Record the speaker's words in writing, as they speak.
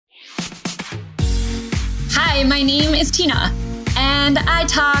Hi, my name is Tina, and I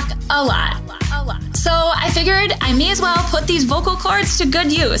talk a lot. So I figured I may as well put these vocal cords to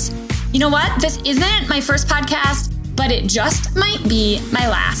good use. You know what? This isn't my first podcast, but it just might be my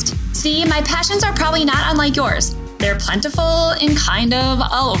last. See, my passions are probably not unlike yours. They're plentiful and kind of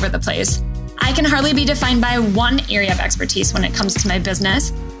all over the place. I can hardly be defined by one area of expertise when it comes to my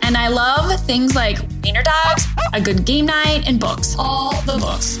business. And I love things like wiener dogs, a good game night, and books. All the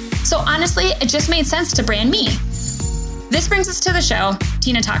books. So honestly, it just made sense to brand me. This brings us to the show,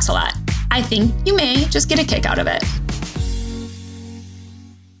 Tina Talks a Lot. I think you may just get a kick out of it.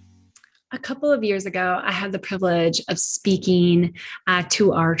 A couple of years ago, I had the privilege of speaking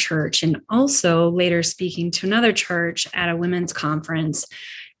to our church and also later speaking to another church at a women's conference.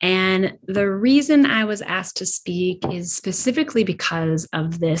 And the reason I was asked to speak is specifically because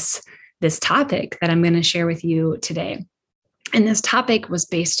of this topic that I'm going to share with you today. And this topic was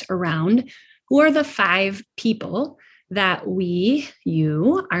based around who are the 5 people that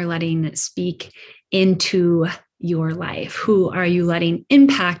you are letting speak into your life? Who are you letting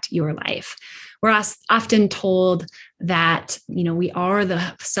impact your life? We're often told that, we are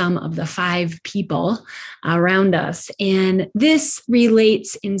the sum of the 5 people around us. And this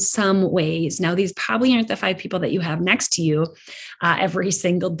relates in some ways. Now, these probably aren't the 5 people that you have next to you every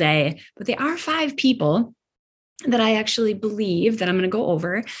single day, but they are 5 people that I actually believe that I'm going to go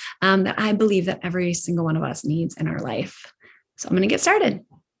over, that I believe that every single one of us needs in our life. So I'm going to get started.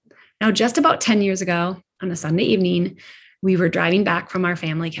 Now, just about 10 years ago on a Sunday evening, we were driving back from our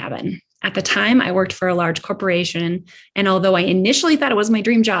family cabin. At the time, I worked for a large corporation, and although I initially thought it was my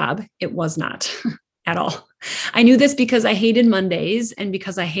dream job, it was not at all. I knew this because I hated Mondays, and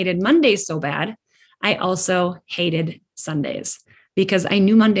because I hated Mondays so bad, I also hated Sundays because I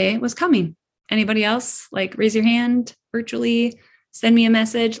knew Monday was coming. Anybody else? Raise your hand virtually, send me a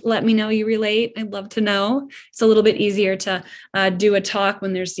message, let me know you relate. I'd love to know. It's a little bit easier to do a talk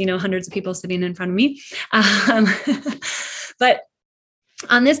when there's, hundreds of people sitting in front of me. But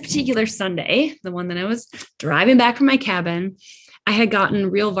on this particular Sunday, the one that I was driving back from my cabin, I had gotten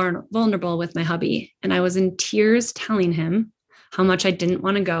real vulnerable with my hubby, and I was in tears telling him how much I didn't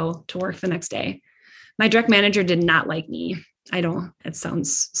want to go to work the next day. My direct manager did not like me. It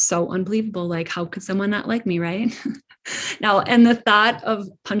sounds so unbelievable. How could someone not like me, right? Now, and the thought of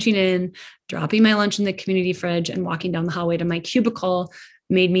punching in, dropping my lunch in the community fridge, and walking down the hallway to my cubicle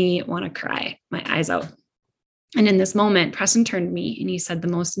made me want to cry my eyes out. And in this moment, Preston turned to me and he said the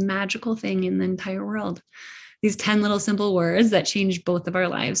most magical thing in the entire world. These 10 little simple words that changed both of our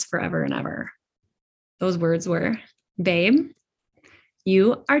lives forever and ever. Those words were, babe,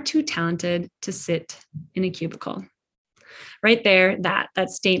 you are too talented to sit in a cubicle. Right there,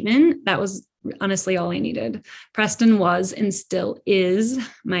 that statement, that was honestly all I needed. Preston was and still is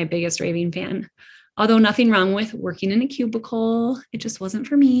my biggest raving fan. Although nothing wrong with working in a cubicle, it just wasn't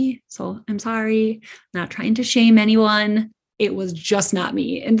for me. So I'm sorry, not trying to shame anyone. It was just not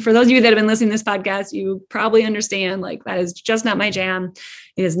me. And for those of you that have been listening to this podcast, you probably understand that is just not my jam.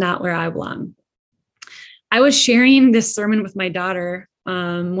 It is not where I belong. I was sharing this sermon with my daughter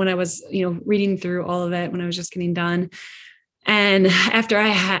when I was, reading through all of it when I was just getting done. And after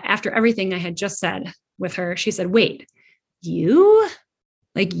everything I had just said with her, she said, wait, you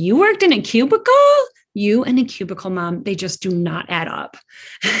worked in a cubicle? You and a cubicle, Mom, they just do not add up.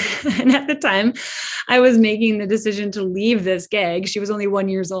 And at the time I was making the decision to leave this gig. She was only 1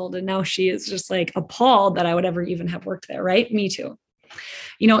 year old. And now she is just appalled that I would ever even have worked there. Right? Me too.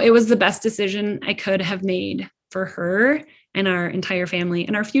 It was the best decision I could have made for her and our entire family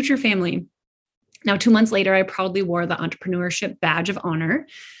and our future family. Now, 2 months later, I proudly wore the entrepreneurship badge of honor.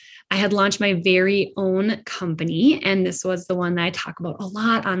 I had launched my very own company, and this was the one that I talk about a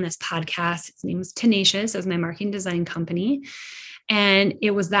lot on this podcast. Its name was Tenacious. It was my marketing design company. And it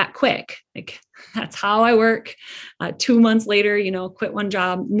was that quick. That's how I work. 2 months later, quit one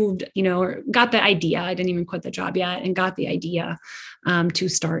job, moved, or got the idea. I didn't even quit the job yet, and got the idea to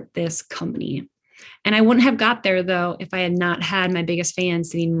start this company. And I wouldn't have got there, though, if I had not had my biggest fan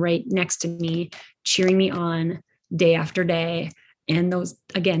sitting right next to me, cheering me on day after day. And those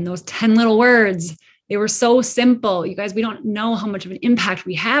 10 little words, they were so simple. You guys, we don't know how much of an impact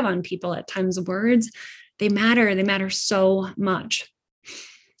we have on people at times. Words, they matter. They matter so much.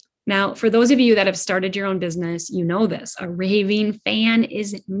 Now, for those of you that have started your own business, you know this. A raving fan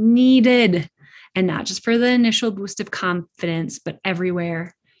is needed. And not just for the initial boost of confidence, but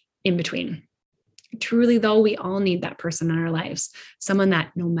everywhere in between. Truly, though, we all need that person in our lives. Someone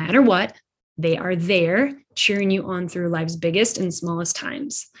that no matter what, they are there cheering you on through life's biggest and smallest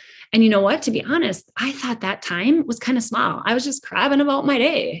times. And you know what? To be honest, I thought that time was kind of small. I was just crabbing about my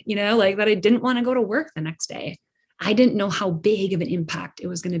day, like that I didn't want to go to work the next day. I didn't know how big of an impact it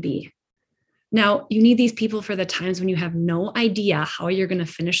was going to be. Now, you need these people for the times when you have no idea how you're going to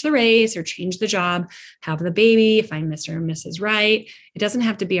finish the race or change the job, have the baby, find Mr. and Mrs. Right. It doesn't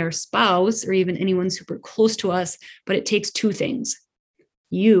have to be our spouse or even anyone super close to us, but it takes two things.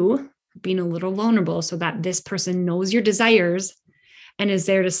 You being a little vulnerable so that this person knows your desires and is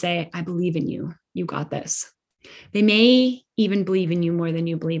there to say, I believe in you. You got this. They may even believe in you more than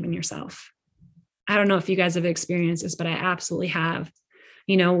you believe in yourself. I don't know if you guys have experienced this, but I absolutely have.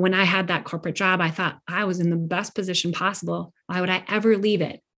 When I had that corporate job, I thought I was in the best position possible. Why would I ever leave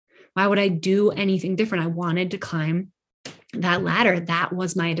it? Why would I do anything different? I wanted to climb that ladder. That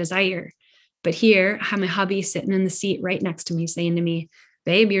was my desire. But here, I have my hubby sitting in the seat right next to me saying to me,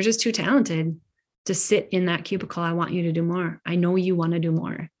 babe, you're just too talented to sit in that cubicle. I want you to do more. I know you want to do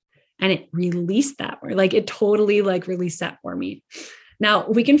more. And it released that. It totally released that for me. Now,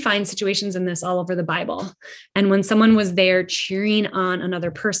 we can find situations in this all over the Bible. And when someone was there cheering on another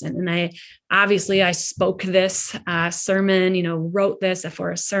person, and I spoke this sermon, wrote this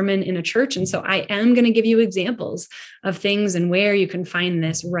for a sermon in a church. And so I am going to give you examples of things and where you can find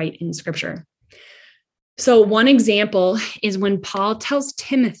this right in Scripture. So one example is when Paul tells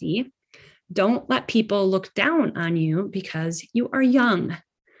Timothy, don't let people look down on you because you are young.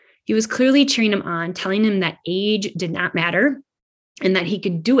 He was clearly cheering him on, telling him that age did not matter, and that he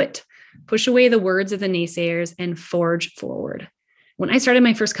could do it, push away the words of the naysayers and forge forward. When I started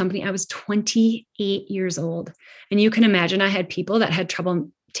my first company, I was 28 years old. And you can imagine I had people that had trouble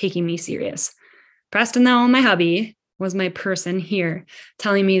taking me serious. Preston, though, my hubby, was my person here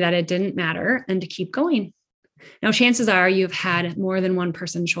telling me that it didn't matter and to keep going. Now, chances are you've had more than one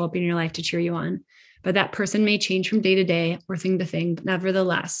person show up in your life to cheer you on, but that person may change from day to day or thing to thing. But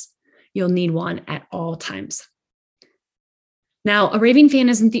nevertheless, you'll need one at all times. Now, a raving fan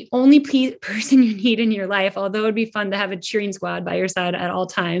isn't the only person you need in your life, although it would be fun to have a cheering squad by your side at all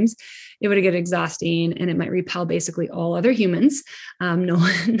times. It would get exhausting and it might repel basically all other humans. No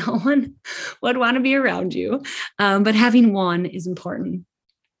one would want to be around you, but having one is important.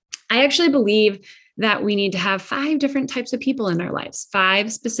 I actually believe that we need to have 5 different types of people in our lives,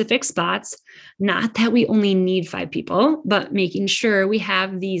 5 specific spots, not that we only need 5 people, but making sure we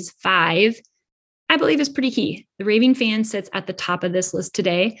have these 5 I believe is pretty key. The raving fan sits at the top of this list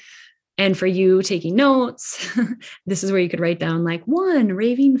today. And for you taking notes, this is where you could write down 1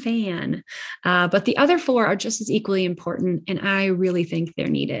 raving fan. But the other 4 are just as equally important. And I really think they're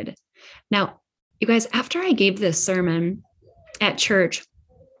needed. Now, you guys, after I gave this sermon at church,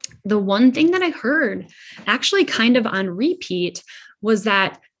 the one thing that I heard actually kind of on repeat was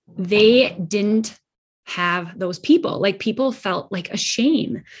that they didn't have those people. People felt like a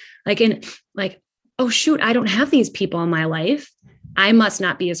shame, oh shoot, I don't have these people in my life. I must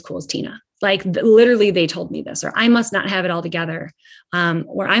not be as cool as Tina. Literally they told me this, or I must not have it all together.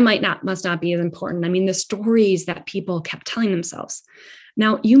 Or I must not be as important. I mean, the stories that people kept telling themselves.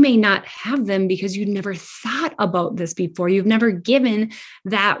 Now, you may not have them because you never thought about this before. You've never given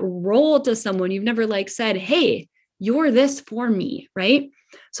that role to someone. You've never said, hey, you're this for me, right?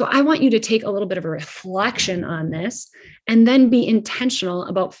 So I want you to take a little bit of a reflection on this and then be intentional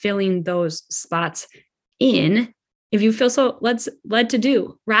about filling those spots in if you feel so led to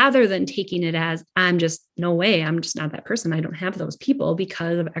do, rather than taking it as I'm just not that person. I don't have those people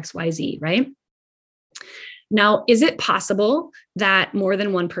because of XYZ, right? Now, is it possible that more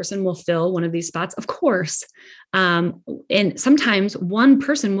than one person will fill one of these spots? Of course. And sometimes one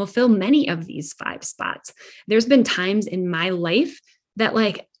person will fill many of these 5 spots. There's been times in my life that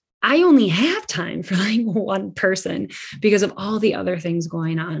I only have time for one person because of all the other things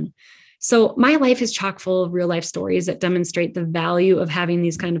going on. So my life is chock full of real life stories that demonstrate the value of having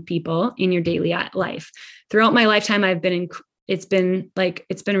these kind of people in your daily life. Throughout my lifetime, it's been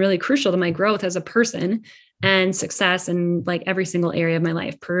really crucial to my growth as a person and success in every single area of my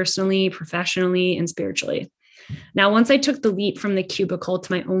life, personally, professionally, and spiritually. Now, once I took the leap from the cubicle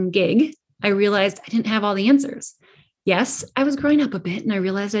to my own gig, I realized I didn't have all the answers. Yes, I was growing up a bit and I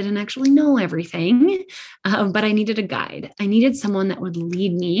realized I didn't actually know everything, but I needed a guide. I needed someone that would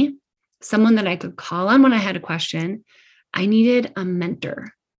lead me, someone that I could call on when I had a question. I needed a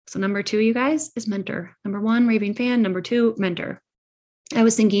mentor. So number 2, you guys, is mentor. Number 1, raving fan. Number 2, mentor. I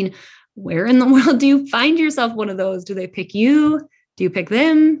was thinking, where in the world do you find yourself one of those? Do they pick you? Do you pick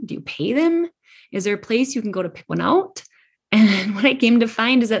them? Do you pay them? Is there a place you can go to pick one out? And what I came to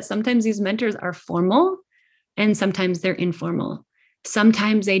find is that sometimes these mentors are formal and sometimes they're informal.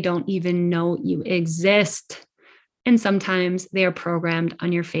 Sometimes they don't even know you exist. and sometimes they are programmed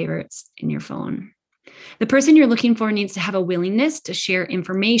on your favorites in your phone. The person you're looking for needs to have a willingness to share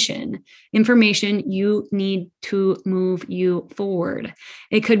information you need to move you forward.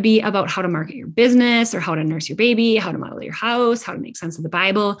 It could be about how to market your business or how to nurse your baby, how to model your house, how to make sense of the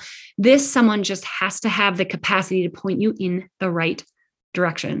Bible. Someone just has to have the capacity to point you in the right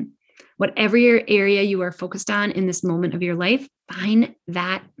direction. Whatever your area you are focused on in this moment of your life, find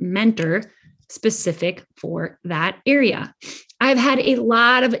that mentor specific for that area. I've had a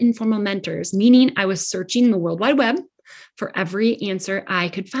lot of informal mentors, meaning I was searching the World Wide Web for every answer I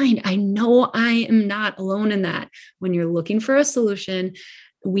could find. I know I am not alone in that. When you're looking for a solution,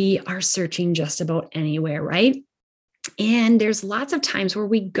 we are searching just about anywhere, right? And there's lots of times where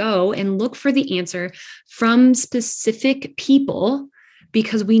we go and look for the answer from specific people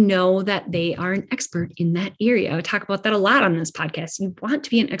because we know that they are an expert in that area. I talk about that a lot on this podcast. You want to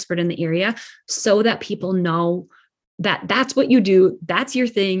be an expert in the area so that people know that that's what you do, that's your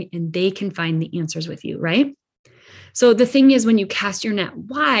thing, and they can find the answers with you, right? So the thing is, when you cast your net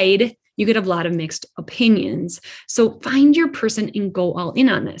wide, you get a lot of mixed opinions. So find your person and go all in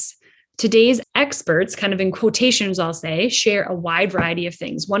on this. Today's experts, kind of in quotations, I'll say, share a wide variety of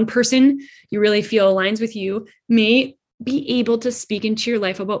things. One person you really feel aligns with you may be able to speak into your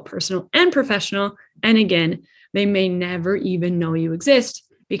life about personal and professional. And again, they may never even know you exist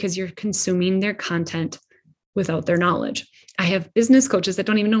because you're consuming their content without their knowledge. I have business coaches that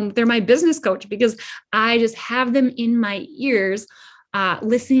don't even know they're my business coach because I just have them in my ears,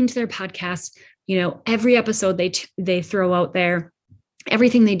 listening to their podcast. Every episode they throw out there,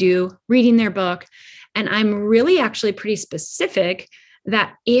 everything they do, reading their book. And I'm really actually pretty specific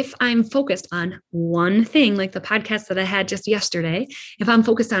that if I'm focused on one thing, like the podcast that I had just yesterday, if I'm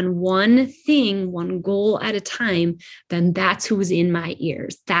focused on one thing, one goal at a time, then that's who's in my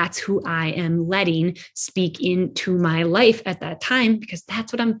ears. That's who I am letting speak into my life at that time, because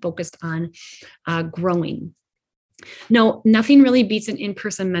that's what I'm focused on growing. No, nothing really beats an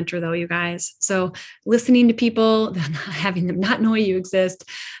in-person mentor though, you guys. So listening to people, then having them not know you exist,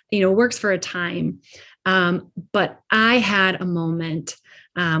 works for a time. But I had a moment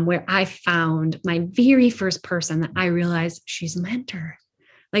where I found my very first person that I realized she's a mentor.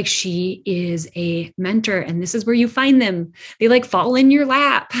 Like, she is a mentor, and this is where you find them. They fall in your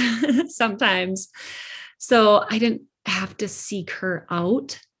lap sometimes. So I didn't have to seek her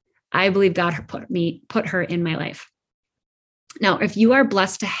out. I believe God put her in my life. Now, if you are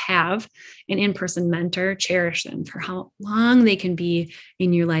blessed to have an in-person mentor, cherish them. For how long they can be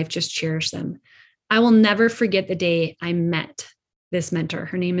in your life, just cherish them. I will never forget the day I met this mentor.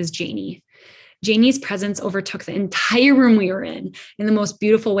 Her name is Janie. Janie's presence overtook the entire room we were in the most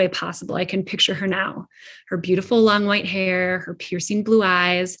beautiful way possible. I can picture her now. Her beautiful long white hair, her piercing blue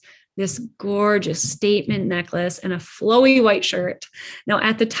eyes, this gorgeous statement necklace, and a flowy white shirt. Now,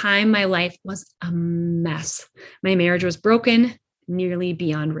 at the time, my life was a mess. My marriage was broken, nearly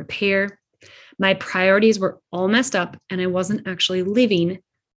beyond repair. My priorities were all messed up, and I wasn't actually living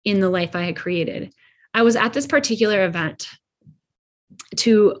in the life I had created. I was at this particular event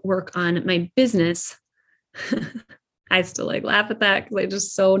to work on my business. I still laugh at that because I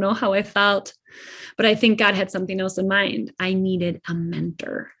just so know how I felt. But I think God had something else in mind. I needed a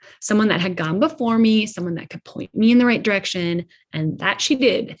mentor, someone that had gone before me, someone that could point me in the right direction. And that she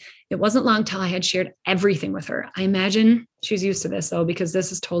did. It wasn't long till I had shared everything with her. I imagine she's used to this though, because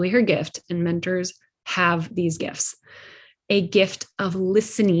this is totally her gift. And mentors have these gifts, a gift of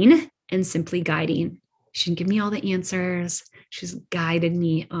listening and simply guiding. She didn't give me all the answers. She's guided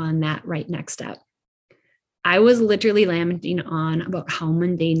me on that right next step. I was literally lamenting on about how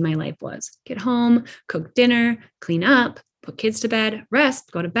mundane my life was. Get home, cook dinner, clean up, put kids to bed,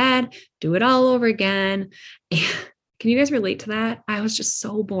 rest, go to bed, do it all over again. Can you guys relate to that? I was just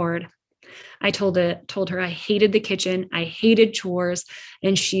so bored. I told her I hated the kitchen. I hated chores.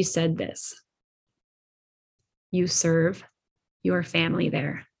 And she said this: you serve your family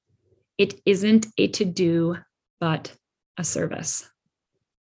there. It isn't a to-do, but a service.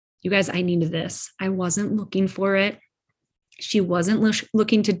 You guys, I needed this. I wasn't looking for it. She wasn't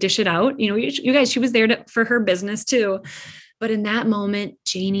looking to dish it out. You guys, she was there for her business too. But in that moment,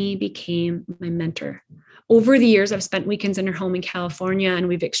 Janie became my mentor. Over the years, I've spent weekends in her home in California, and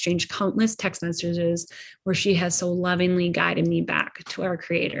we've exchanged countless text messages where she has so lovingly guided me back to our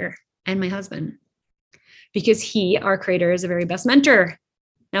Creator and my husband, because He, our Creator, is the very best mentor.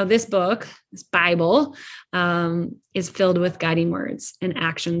 Now, this book, this Bible, is filled with guiding words and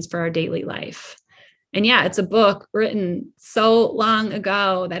actions for our daily life. And yeah, it's a book written so long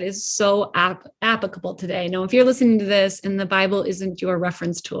ago that is so applicable today. Now, if you're listening to this and the Bible isn't your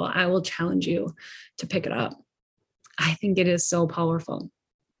reference tool, I will challenge you to pick it up. I think it is so powerful.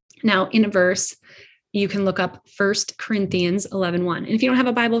 Now, in a verse, you can look up 1 Corinthians 11:1. And if you don't have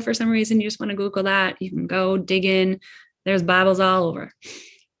a Bible for some reason, you just want to Google that, you can go dig in. There's Bibles all over.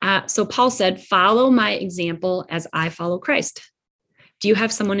 So Paul said, follow my example as I follow Christ. Do you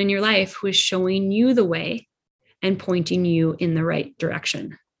have someone in your life who is showing you the way and pointing you in the right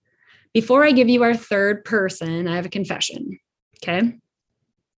direction? Before I give you our third person, I have a confession. Okay.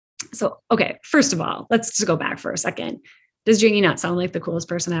 So, first of all, let's just go back for a second. Does Janie not sound like the coolest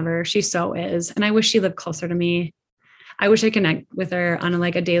person ever? She so is. And I wish she lived closer to me. I wish I could connect with her on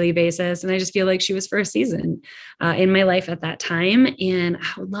a daily basis. And I just feel like she was for a season in my life at that time. And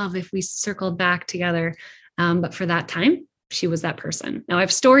I would love if we circled back together. But for that time, she was that person. Now I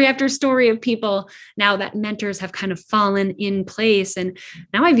have story after story of people now that mentors have kind of fallen in place. And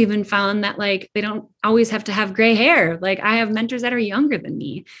now I've even found that they don't always have to have gray hair. I have mentors that are younger than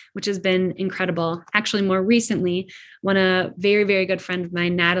me, which has been incredible. Actually, more recently, a very, very good friend of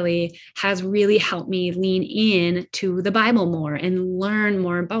mine, Natalie, has really helped me lean in to the Bible more and learn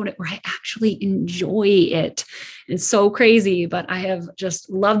more about it, where I actually enjoy it. It's so crazy, but I have just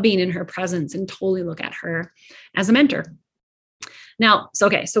loved being in her presence and totally look at her as a mentor. Now, so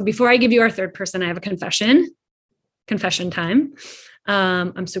before I give you our third person, I have a confession time.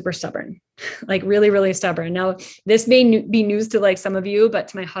 I'm super stubborn, really, really stubborn. Now, this may be news to some of you, but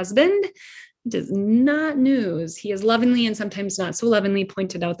to my husband, it is not news. He has lovingly and sometimes not so lovingly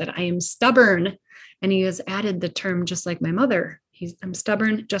pointed out that I am stubborn. And he has added the term, just like my mother. I'm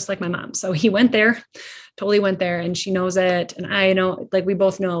stubborn, just like my mom. So he totally went there, and she knows it. And I know, we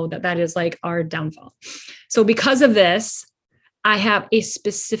both know that is our downfall. So because of this, I have a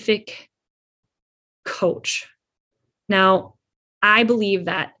specific coach. Now, I believe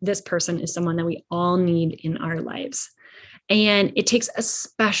that this person is someone that we all need in our lives. And it takes a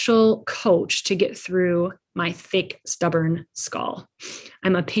special coach to get through my thick, stubborn skull.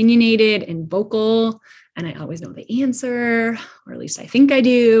 I'm opinionated and vocal, and I always know the answer, or at least I think I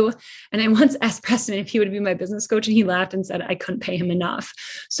do. And I once asked Preston if he would be my business coach, and he laughed and said I couldn't pay him enough.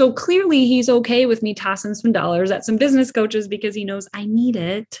 So clearly he's okay with me tossing some dollars at some business coaches because he knows I need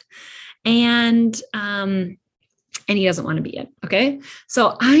it. And he doesn't want to be it. Okay.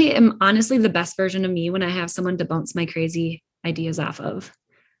 So I am honestly the best version of me when I have someone to bounce my crazy ideas off of.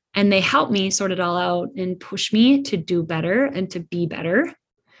 And they help me sort it all out and push me to do better and to be better.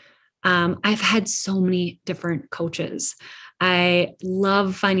 I've had so many different coaches. I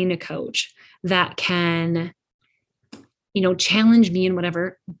love finding a coach that can, challenge me in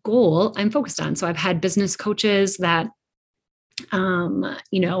whatever goal I'm focused on. So I've had business coaches that,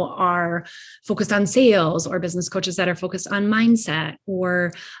 are focused on sales, or business coaches that are focused on mindset,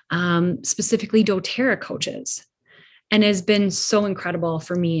 or specifically doTERRA coaches. And it has been so incredible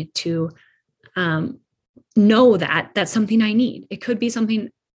for me to know that that's something I need. It could be something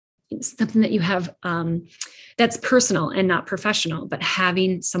that you have that's personal and not professional, but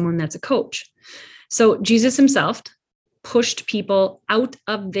having someone that's a coach. So Jesus himself pushed people out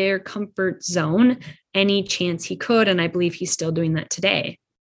of their comfort zone any chance he could. And I believe he's still doing that today.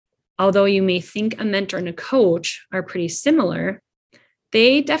 Although you may think a mentor and a coach are pretty similar,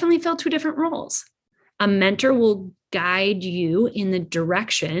 they definitely fill two different roles. A mentor will guide you in the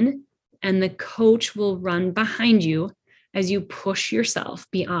direction, and the coach will run behind you as you push yourself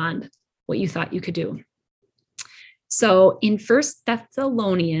beyond what you thought you could do. So in 1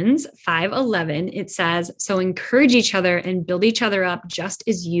 Thessalonians 5:11, it says, so encourage each other and build each other up just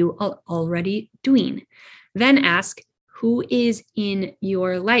as you are already doing. Then ask, who is in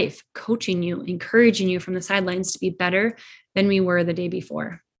your life coaching you, encouraging you from the sidelines to be better than we were the day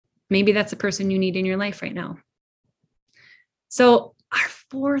before? Maybe that's the person you need in your life right now. So our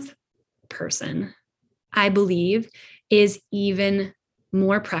fourth person, I believe, is even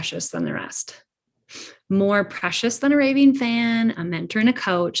more precious than the rest. More precious than a raving fan, a mentor, and a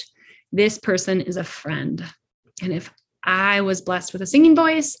coach. This person is a friend. And if I was blessed with a singing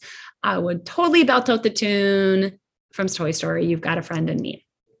voice, I would totally belt out the tune from Toy Story, You've Got a Friend in Me.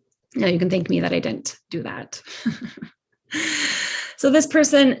 Now you can thank me that I didn't do that. So this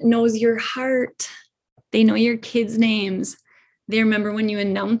person knows your heart. They know your kids' names. They remember when you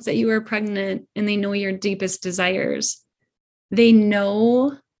announced that you were pregnant, and they know your deepest desires. They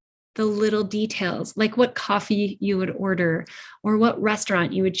know the little details, like what coffee you would order, or what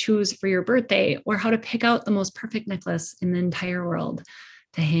restaurant you would choose for your birthday, or how to pick out the most perfect necklace in the entire world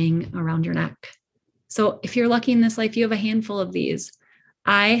to hang around your neck. So if you're lucky in this life, you have a handful of these.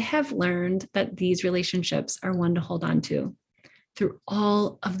 I have learned that these relationships are one to hold on to through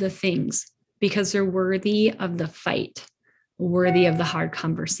all of the things, because they're worthy of the fight, worthy of the hard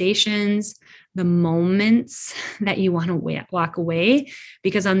conversations, the moments that you want to walk away,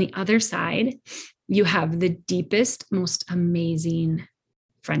 because on the other side, you have the deepest, most amazing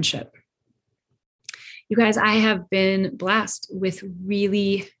friendship. You guys, I have been blessed with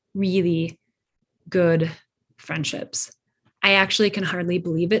really, really good friendships. I actually can hardly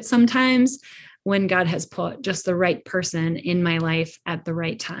believe it sometimes when God has put just the right person in my life at the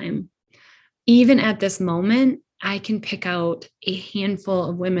right time. Even at this moment, I can pick out a handful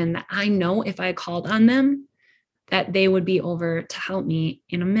of women that I know if I called on them, that they would be over to help me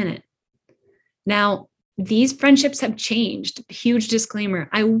in a minute. Now, these friendships have changed. Huge disclaimer.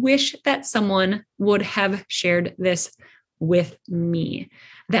 I wish that someone would have shared this with me,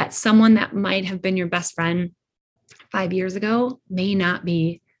 that someone that might have been your best friend 5 years ago may not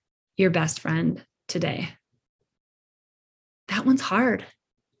be your best friend today. That one's hard.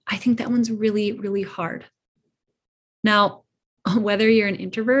 I think that one's really, really hard. Now, whether you're an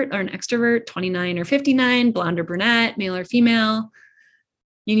introvert or an extrovert, 29 or 59, blonde or brunette, male or female,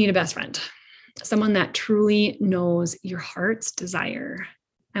 you need a best friend. Someone that truly knows your heart's desire.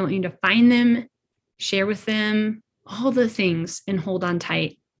 I want you to find them, share with them all the things, and hold on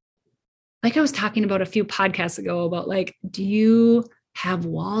tight. Like I was talking about a few podcasts ago about, like, do you have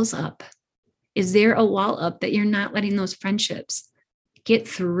walls up? Is there a wall up that you're not letting those friendships get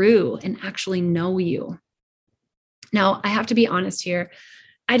through and actually know you? Now, I have to be honest here.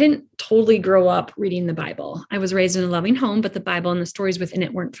 I didn't totally grow up reading the Bible. I was raised in a loving home, but the Bible and the stories within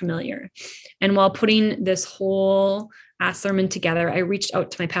it weren't familiar. And while putting this whole sermon together, I reached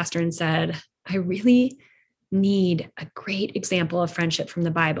out to my pastor and said, I really need a great example of friendship from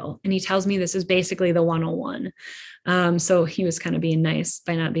the Bible. And he tells me this is basically the 101. So he was kind of being nice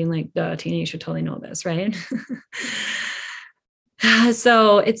by not being like, duh, Tina, you should totally know this, right?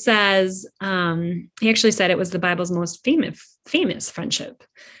 So it says, he actually said it was the Bible's most famous friendship.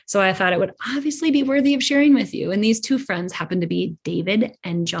 So I thought it would obviously be worthy of sharing with you. And these two friends happen to be David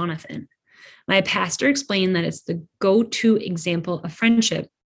and Jonathan. My pastor explained that it's the go-to example of friendship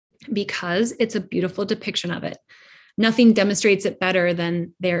because it's a beautiful depiction of it. Nothing demonstrates it better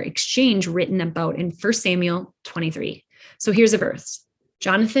than their exchange written about in 1 Samuel 23. So here's a verse.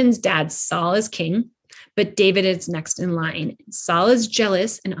 Jonathan's dad, Saul, is king, but David is next in line. Saul is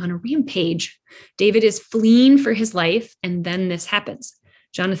jealous and on a rampage. David is fleeing for his life, and then this happens.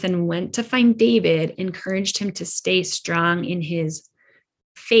 Jonathan went to find David, encouraged him to stay strong in his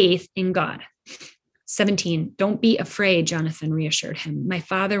faith in God. 17, don't be afraid, Jonathan reassured him. My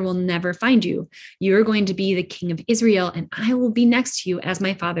father will never find you. You are going to be the king of Israel, and I will be next to you, as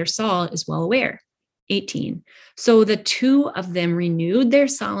my father Saul is well aware. 18, so the two of them renewed their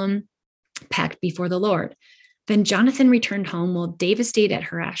solemn pact before the Lord. Then Jonathan returned home while David stayed at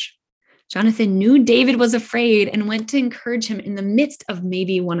Horesh. Jonathan knew David was afraid and went to encourage him in the midst of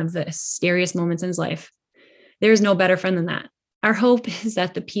maybe one of the scariest moments in his life. There's no better friend than that. Our hope is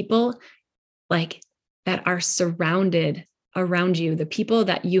that the people that are surrounded around you, the people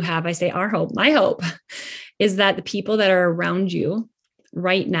that you have, I say our hope, my hope is that the people that are around you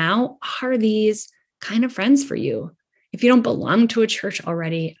right now are these kind of friends for you. If you don't belong to a church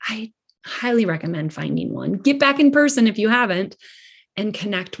already, I highly recommend finding one. Get back in person if you haven't, and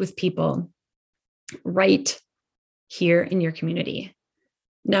connect with people right here in your community.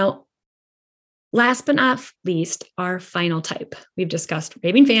 Now, last but not least, our final type. We've discussed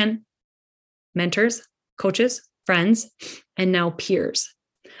raving fan, mentors, coaches, friends, and now peers.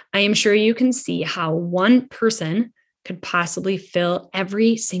 I am sure you can see how one person could possibly fill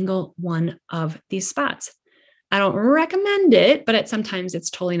every single one of these spots. I don't recommend it, but sometimes it's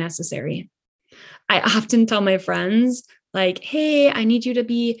totally necessary. I often tell my friends, like, hey, I need you to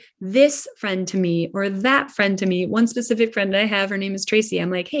be this friend to me or that friend to me. One specific friend I have, her name is Tracy.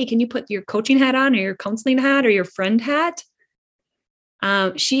 I'm like, hey, can you put your coaching hat on or your counseling hat or your friend hat?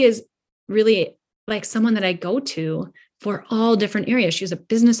 She is really like someone that I go to for all different areas. She's a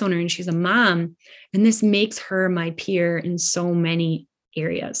business owner and she's a mom. And this makes her my peer in so many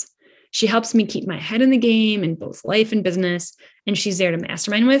areas. She helps me keep my head in the game in both life and business. And she's there to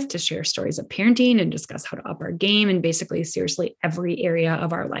mastermind with, to share stories of parenting and discuss how to up our game and basically seriously every area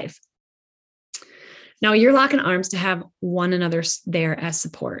of our life. Now you're locking arms to have one another there as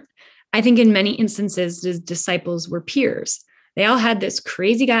support. I think in many instances, the disciples were peers. They all had this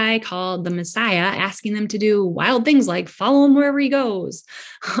crazy guy called the Messiah asking them to do wild things like follow him wherever he goes.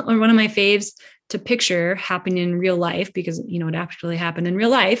 Or one of my faves to picture happening in real life, because it actually happened in real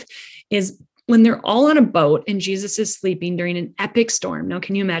life, is when they're all on a boat and Jesus is sleeping during an epic storm. Now,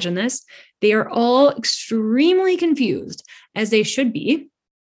 can you imagine this? They are all extremely confused, as they should be,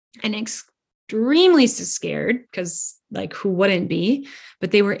 and extremely scared because like who wouldn't be,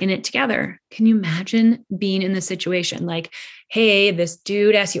 but they were in it together. Can you imagine being in this situation? Like, hey, this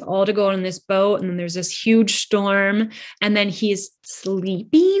dude asks you all to go on this boat, and then there's this huge storm, and then he's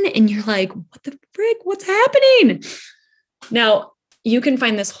sleeping, and you're like, what the frick? What's happening? Now, you can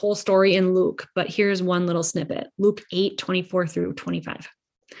find this whole story in Luke, but here's one little snippet. Luke 8:24-25.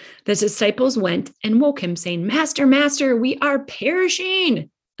 The disciples went and woke him, saying, Master, Master, we are perishing.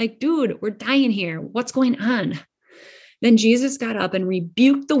 Like, dude, we're dying here. What's going on? Then Jesus got up and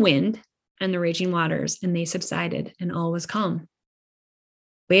rebuked the wind and the raging waters, and they subsided, and all was calm.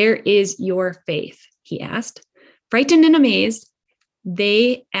 Where is your faith? He asked. Frightened and amazed,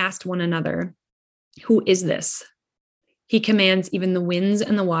 they asked one another, who is this? He commands even the winds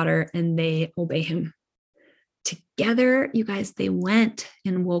and the water, and they obey him. Together, you guys, they went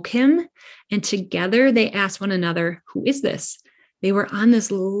and woke him, and together they asked one another, who is this? They were on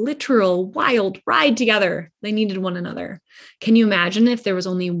this literal wild ride together. They needed one another. Can you imagine if there was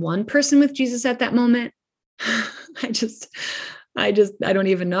only one person with Jesus at that moment? I don't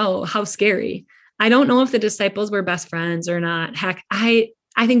even know. How scary. I don't know if the disciples were best friends or not. Heck, I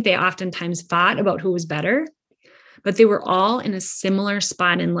think they oftentimes fought about who was better, but they were all in a similar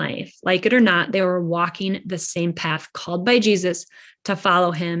spot in life. Like it or not, they were walking the same path called by Jesus to follow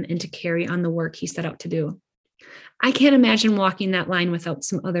him and to carry on the work he set out to do. I can't imagine walking that line without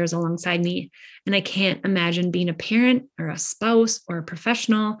some others alongside me. And I can't imagine being a parent or a spouse or a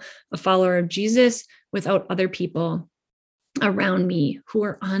professional, a follower of Jesus without other people around me who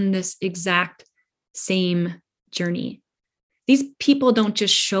are on this exact same journey. These people don't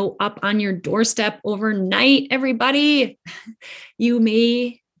just show up on your doorstep overnight, everybody. You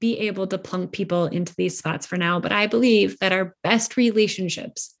may be able to plunk people into these spots for now, but I believe that our best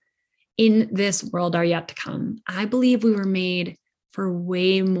relationships in this world are yet to come. I believe we were made for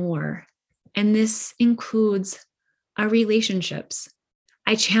way more, and this includes our relationships.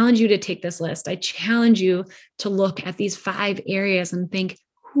 I challenge you to take this list. I challenge you to look at these 5 areas and think,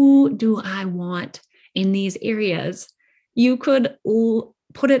 who do I want in these areas? You could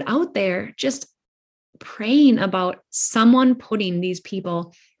put it out there, just praying about God putting these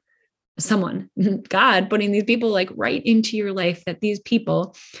people like right into your life, that these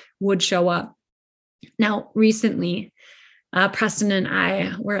people would show up. Now, recently, Preston and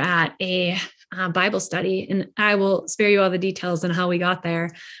I were at a Bible study, and I will spare you all the details on how we got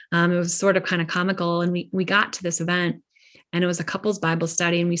there. It was sort of kind of comical, and we got to this event, and it was a couples Bible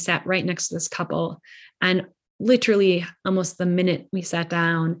study, and we sat right next to this couple, and literally almost the minute we sat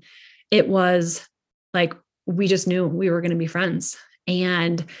down, it was like we just knew we were going to be friends.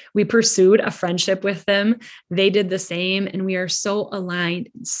 And we pursued a friendship with them. They did the same. And we are so aligned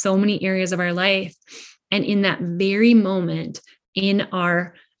in so many areas of our life. And in that very moment, in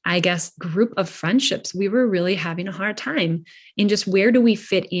our, group of friendships, we were really having a hard time in just where do we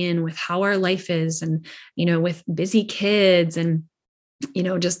fit in with how our life is, and, with busy kids and,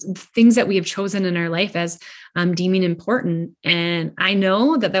 just things that we have chosen in our life as deeming important. And I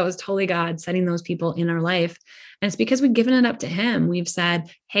know that was totally God setting those people in our life. And it's because we've given it up to him. We've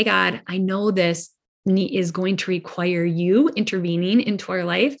said, hey, God, I know this is going to require you intervening into our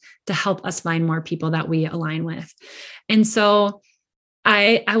life to help us find more people that we align with. And so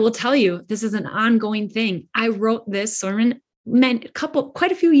I will tell you, this is an ongoing thing. I wrote this sermon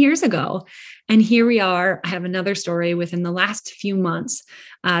quite a few years ago. And here we are. I have another story within the last few months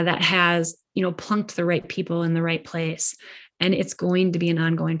that has, plunked the right people in the right place. And it's going to be an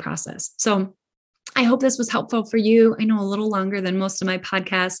ongoing process. So I hope this was helpful for you. I know a little longer than most of my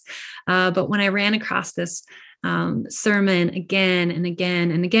podcasts, but when I ran across this sermon again and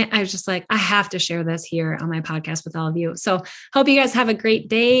again and again, I was just like, I have to share this here on my podcast with all of you. So hope you guys have a great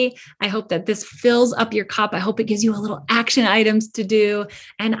day. I hope that this fills up your cup. I hope it gives you a little action items to do.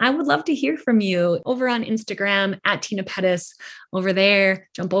 And I would love to hear from you over on Instagram at Tina Pettis. Over there,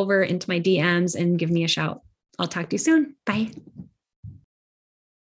 jump over into my DMs and give me a shout. I'll talk to you soon. Bye.